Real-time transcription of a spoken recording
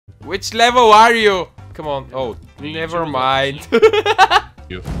Which level are you? Come on. Oh, never mind.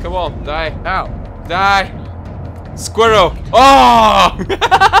 Come on, die. Ow. Die. Squirrel. Oh!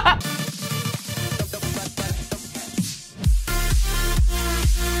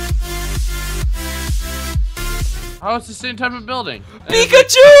 Oh, it's the same type of building.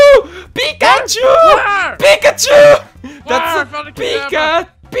 Pikachu! Pikachu! Where? Pikachu! That's I a found a Pika!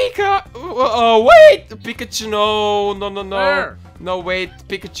 Pika! Oh, wait! Pikachu, no! No, no, no. Where? No, wait.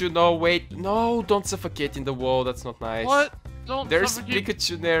 Pikachu, no, wait. No, don't suffocate in the wall. That's not nice. What? Don't There's suffocate.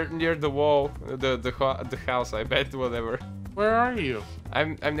 Pikachu near the wall. The house, I bet. Whatever. Where are you?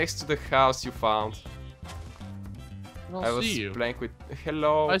 I'm next to the house you found. I I don't was see you. playing with...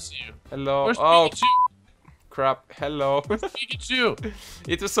 Hello. I see you. Hello. Where's Oh, Pikachu? crap. Hello. Pikachu.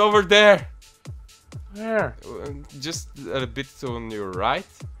 It was over there. Where? Just a bit on your right.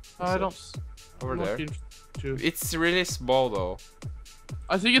 Oh, I don't. Over I'm there. looking for Pikachu. It's really small though.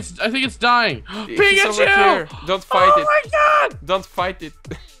 I think it's dying. It's over Pikachu! here. Don't fight it. Oh my god! Don't fight it.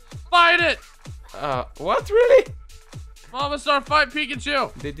 Fight it! What really? Mama, start fight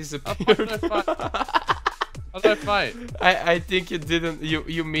Pikachu. They How disappeared. do I fight? How do I fight? I think you didn't.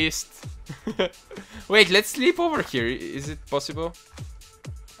 You missed. Wait, let's sleep over here. Is it possible?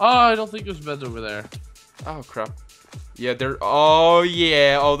 Oh, I don't think there's beds over there. Oh crap. Yeah, there. Oh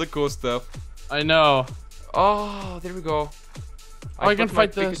yeah, all the cool stuff. I know. Oh, there we go. Oh, I can put my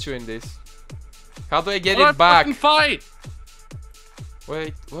fight this. Pikachu in this. How do I get How do it back? I fucking fight?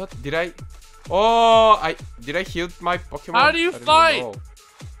 Wait, what? Did I? Oh, did I heal my Pokemon? How do you I don't fight? know.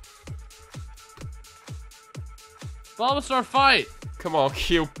 Bulbasaur, fight! Come on,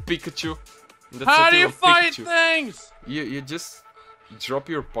 heal Pikachu. That's How the do thing you of fight Pikachu. things? You just drop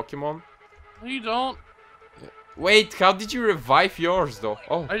your Pokemon. No, you don't. Wait, how did you revive yours though?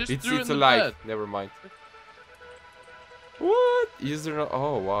 Oh, I just it's threw it in the alive. bed. Never mind. What? User no.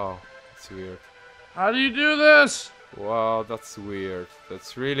 Oh wow, that's weird. How do you do this? Wow, that's weird.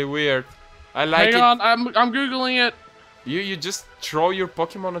 That's really weird. I like Hang it. on, I'm googling it. You just throw your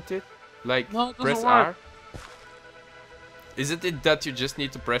Pokemon at it, like No, it doesn't press work. R. Isn't it that you just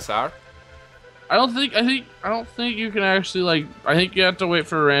need to press R? I don't think you can actually like. I think you have to wait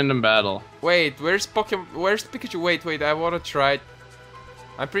for a random battle. Wait, where's Pikachu? Wait, I wanna try it.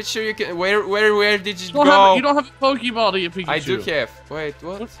 I'm pretty sure you can. Where did you go? You don't have a Pokeball to get Pikachu. I do have. Wait,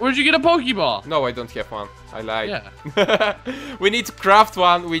 what? Where'd you get a Pokeball? No, I don't have one. I lied. Yeah. We need to craft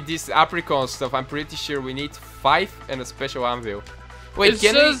one with this apricot stuff. I'm pretty sure we need 5 and a special anvil. Wait, It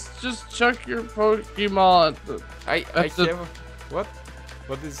can says just chuck your Pokeball at the. I at the- have. What?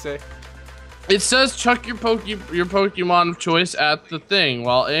 What did it say? It says chuck your Pokemon of choice at the thing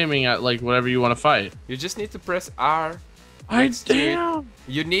while aiming at like whatever you want to fight. You just need to press R. I next to it. damn.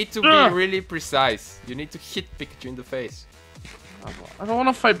 You need to be really precise. You need to hit Pikachu in the face. I don't want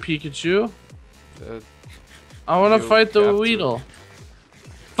to fight Pikachu. Uh, I want to You fight the have to. Weedle.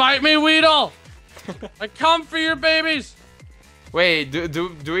 Fight me, Weedle! I come for your babies. Wait, do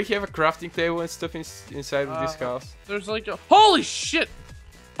we have a crafting table and stuff inside of this house? There's like a holy shit!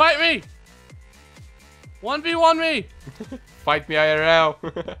 Fight me! 1v1 me! Fight me IRL.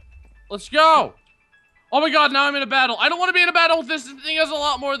 Let's go! Oh my god, now I'm in a battle. I don't want to be in a battle with this. This thing has a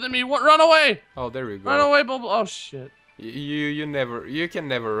lot more than me. Run away! Oh, there we go. Run away, Bubble. Oh shit. You can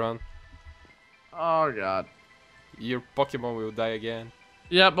never run. Oh god. Your Pokemon will die again.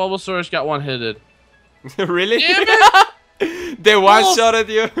 Yeah, Bulbasaur's got one hitted. Really? Damn it! They one-shotted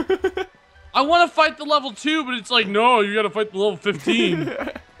you. I want to fight the level 2, but it's like, no, you gotta fight the level 15.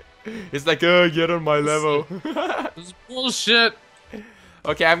 It's like, oh, get on my level. This is bullshit.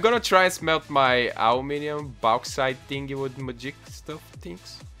 Okay, I'm gonna try and smelt my aluminium bauxite thingy with magic stuff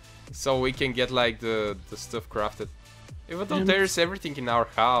things. So we can get like the stuff crafted. Even though there's everything in our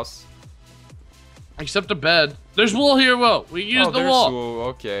house. Except a bed. There's wool here, Will. We can use the there's wool. wool,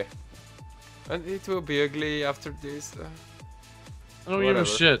 okay. And it will be ugly after this. I don't give a whatever.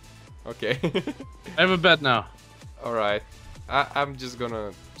 shit. Okay. I have a bed now. Alright. I'm just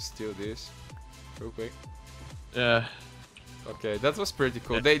gonna steal this real quick. Yeah. Okay, that was pretty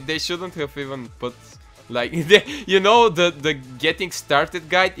cool. They shouldn't have even put like the getting started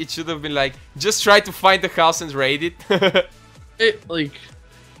guide. It should have been like just try to find the house and raid it. It like.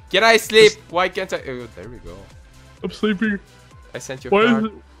 Can I sleep? Why can't I? Oh, there we go. I'm sleeping. I sent you a Why card.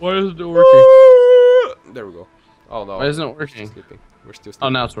 isn't it working? There we go. Oh no. Why isn't it We're working? still sleeping. We're still Oh,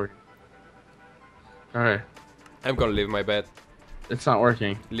 sleeping. now it's working. Alright. I'm gonna leave my bed. It's not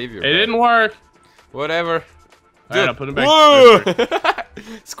working. Leave your It bed. didn't work. Whatever. Alright, I'll put it back. Whoa!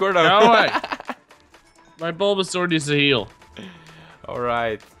 Squirt Go out. away. My Bulbasaur needs to heal.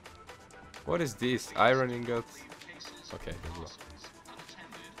 Alright. What is this? Iron ingots. Okay, there we go.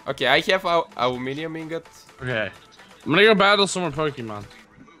 Okay, I have aluminium ingot. Okay. I'm gonna go battle some more Pokemon.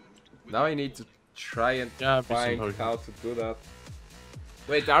 Now I need to try and Yeah, find Pokemon. how to do that.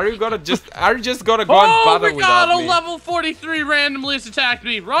 Wait, are you just gonna go and battle Oh my god, without a me? level 43 randomly has attacked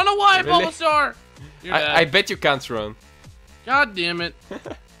me. Run away, Really? Bulbasaur! You're dead. I bet you can't run. God damn it.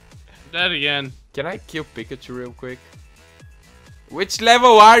 Dead again. Can I kill Pikachu real quick? Which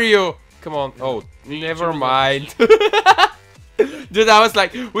level are you? Come on. Oh, never mind. Dude, I was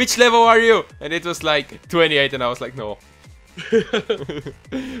like, which level are you? And it was like 28 and I was like, no.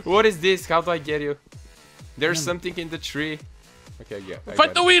 What is this? How do I get you? There's something in the tree. Okay, yeah.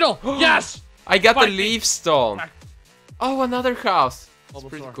 Fight the Weedle! Yes! I got the Fight me. leaf stone. Back. Oh, another house. That's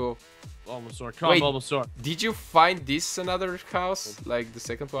pretty Bulbasaur. cool. Bulbasaur. Come on, Wait. Bulbasaur. Did you find this another house? Like the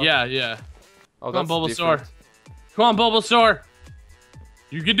second one? Yeah, yeah. Oh, Come on, that's Bulbasaur. different. Come on, Bulbasaur.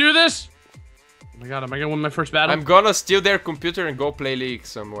 You can do this. Oh my god, am I gonna win my first battle? I'm gonna steal their computer and go play League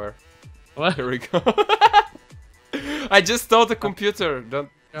somewhere. What? Here we go. I just stole the computer. Don't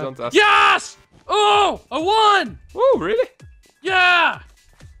ask. Yes! Oh, I won! Oh, really? Yeah!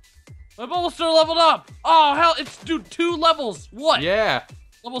 My Bulbasaur leveled up. Oh hell, it's dude 2 levels. What? Yeah.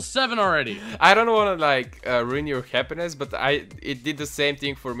 Level 7 already. I don't want to like ruin your happiness, but it did the same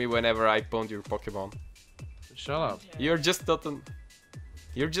thing for me whenever I pawned your Pokemon. Shut up. You're just not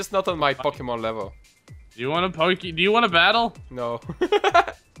on my Pokemon level. Do you want a battle? No.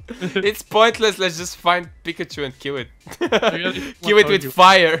 It's pointless. Let's just find Pikachu and kill it. Kill it with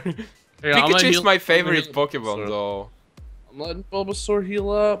fire. Here, I'm gonna Pikachu is heal- my I'm favorite gonna heal Pokemon Bulbasaur. though. I'm letting Bulbasaur heal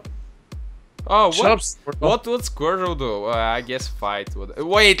up. Oh, Shut up, what? Squirtle. What would Squirtle do? I guess fight.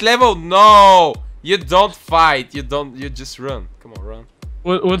 Wait, level? No! You don't fight. You just run. Come on, run.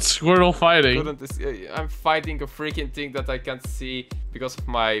 What's Squirtle fighting? I'm fighting a freaking thing that I can't see because of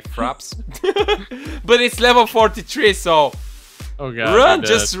my fraps. But it's level 43, so Oh god. run, you're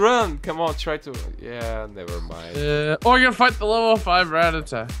just dead. run. Come on, try to. Yeah, never mind. Oh, you're gonna fight the level 5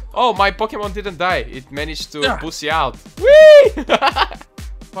 Rattata. Oh, my Pokemon didn't die. It managed to Yeah. pussy out. Whee!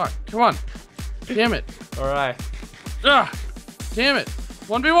 Fuck, come on. Damn it. All right. Ah, damn it.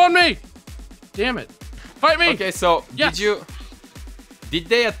 1v1 me. Damn it. Fight me. Okay, so Yes. did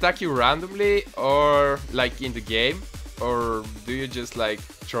they attack you randomly or like in the game, or do you just like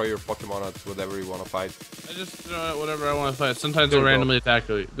throw your Pokemon at whatever you want to fight? I just throw out whatever I want to fight. Sometimes There they'll you go. randomly attack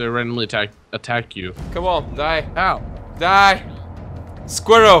you. They'll randomly attack you. Come on, die, Ow. die,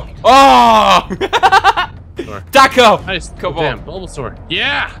 Squirrel! Oh! Sorry. Taco! Nice. Come Damn, on, Bulbasaur.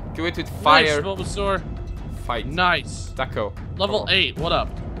 Yeah. kill it with Nice, fire. Bulbasaur. Fight, Nice. Taco. Level Come on. 8. What up?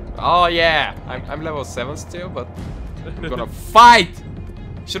 Oh yeah, I'm level 7 still, but I'm gonna fight.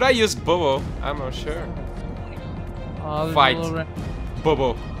 Should I use Bobo? I'm not sure. Oh, there's a Fight. little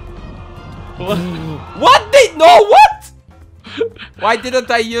Bobo. What? What did no what? Why didn't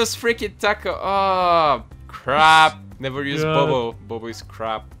I use freaking Taco? Oh crap! Never use God. Bobo. Bobo is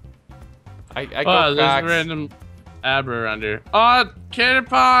crap. I Oh, got there's a hacks. random Abra around here. Oh, Cater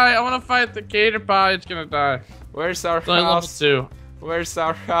Pie! I want to fight the Cater Pie. It's gonna die. Where's our It's only level house? 2. Where's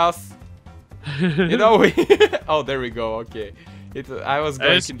our house? You know we. Oh, there we go. Okay. I was I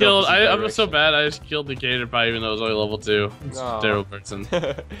going just in the killed. opposite I'm so direction. bad. I just killed the Cater Pie even though it was only level 2. It's No. a terrible person.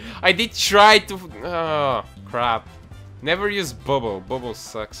 I did try to. Oh crap! Never use Bobo. Bobo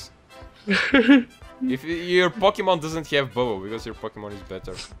sucks. If your Pokemon doesn't have Bobo, because your Pokemon is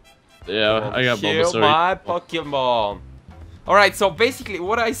better. Yeah, I got Kill Bulbasaur. my Pokemon. Alright, so basically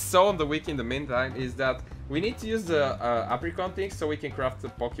what I saw on the wiki in the meantime is that we need to use the apricot thing so we can craft the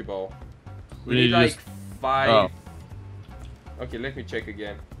Pokeball. We need to like use- 5. Oh. Okay, let me check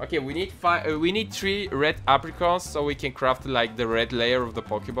again. Okay, we need 5. We need 3 red apricots so we can craft like the red layer of the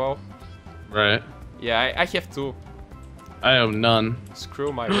Pokeball. Right. Yeah, I have 2. I have none.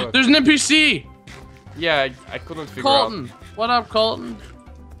 Screw my luck. There's an NPC! Yeah, I couldn't figure Colton! What up, Colton?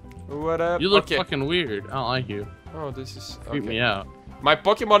 out. What up? You look okay. fucking weird. I don't like you. Oh, this is Creep me out. My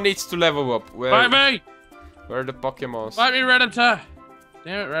Pokemon needs to level up. Fight me! Where are the Pokemons? Fight me, Rattata!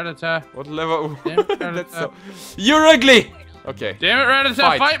 Damn it, Rattata. What level? Damn it, That's Rattata. so... You're ugly! Okay. Damn it,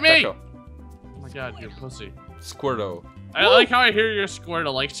 Rattata, fight me! Taco. Oh my god, you're a pussy. Squirtle. I like how I hear your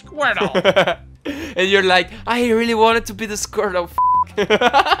Squirtle, like, Squirtle! And you're like, I really wanted to be the Squirtle.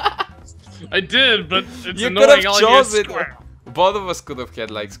 I did, but it's You annoying. could have All I hear is chosen. Squirtle. Both of us could have had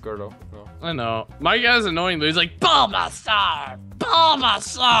like Squirtle. No. I know. My guy's annoying though. He's like, Bulbasaur!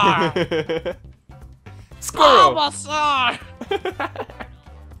 Bulbasaur! Squirrel! Bulbasaur!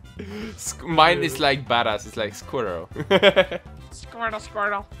 Mine is like badass. It's like Squirrel. Squirtle,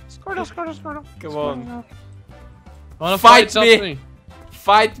 Squirtle. Squirtle, Squirtle, Squirtle. Come on. I wanna Fight me! something.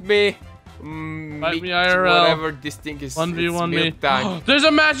 Fight me! Fight me IRL. Whatever this thing is. 1v1 me. Tank. There's a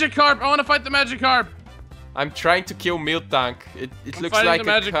Magikarp. I want to fight the Magikarp. I'm trying to kill Miltank. It I'm looks like fighting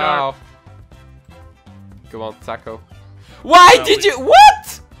a the cow. Come on, Taco. Why No, did you?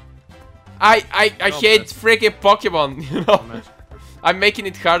 What? I hate Magic. freaking Pokemon. You know. I'm making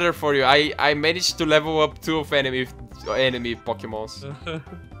it harder for you. I managed to level up 2 of enemy Pokemons.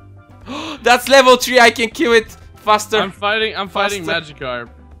 That's level 3. I can kill it faster. I'm fighting Magikarp.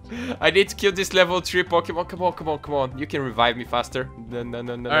 I need to kill this level 3 Pokemon. Come on. You can revive me faster. No.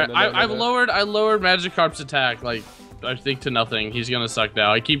 Alright, I lowered Magikarp's attack, like, I think to nothing. He's gonna suck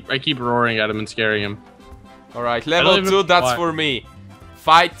now. I keep roaring at him and scaring him. Alright, level 2, that's for me.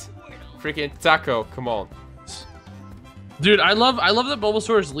 Fight freaking Taco, come on. Dude, I love that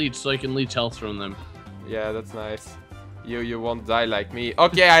Bulbasaur's leech, so I can leech health from them. Yeah, that's nice. You won't die like me.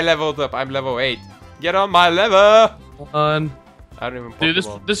 Okay, I leveled up. I'm level 8. Get on my level! I don't even Dude,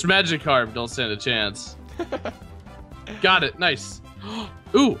 Pokemon. this Magikarp don't stand a chance. Got it, nice.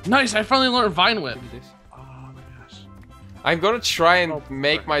 Ooh, nice, I finally learned Vine Whip. Oh my gosh. I'm gonna try and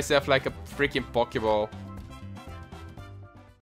make myself like a freaking Pokeball.